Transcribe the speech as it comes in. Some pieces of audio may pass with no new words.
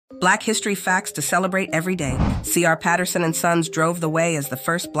Black history facts to celebrate every day. C.R. Patterson and Sons drove the way as the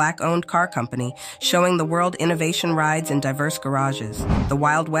first Black-owned car company, showing the world innovation rides in diverse garages. The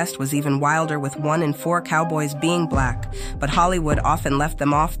Wild West was even wilder, with 1 in 4 cowboys being Black, but Hollywood often left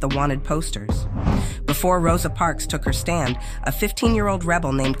them off the wanted posters. Before Rosa Parks took her stand, a 15-year-old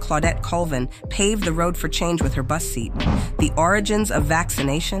rebel named Claudette Colvin paved the road for change with her bus seat. The origins of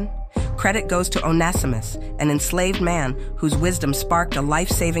vaccination? Credit goes to Onesimus, an enslaved man whose wisdom sparked a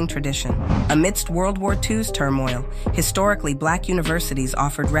life-saving tradition. Amidst World War II's turmoil, historically Black universities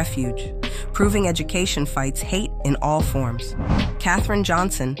offered refuge, proving education fights hate in all forms. Katherine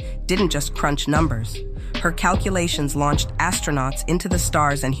Johnson didn't just crunch numbers. Her calculations launched astronauts into the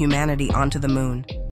stars and humanity onto the moon.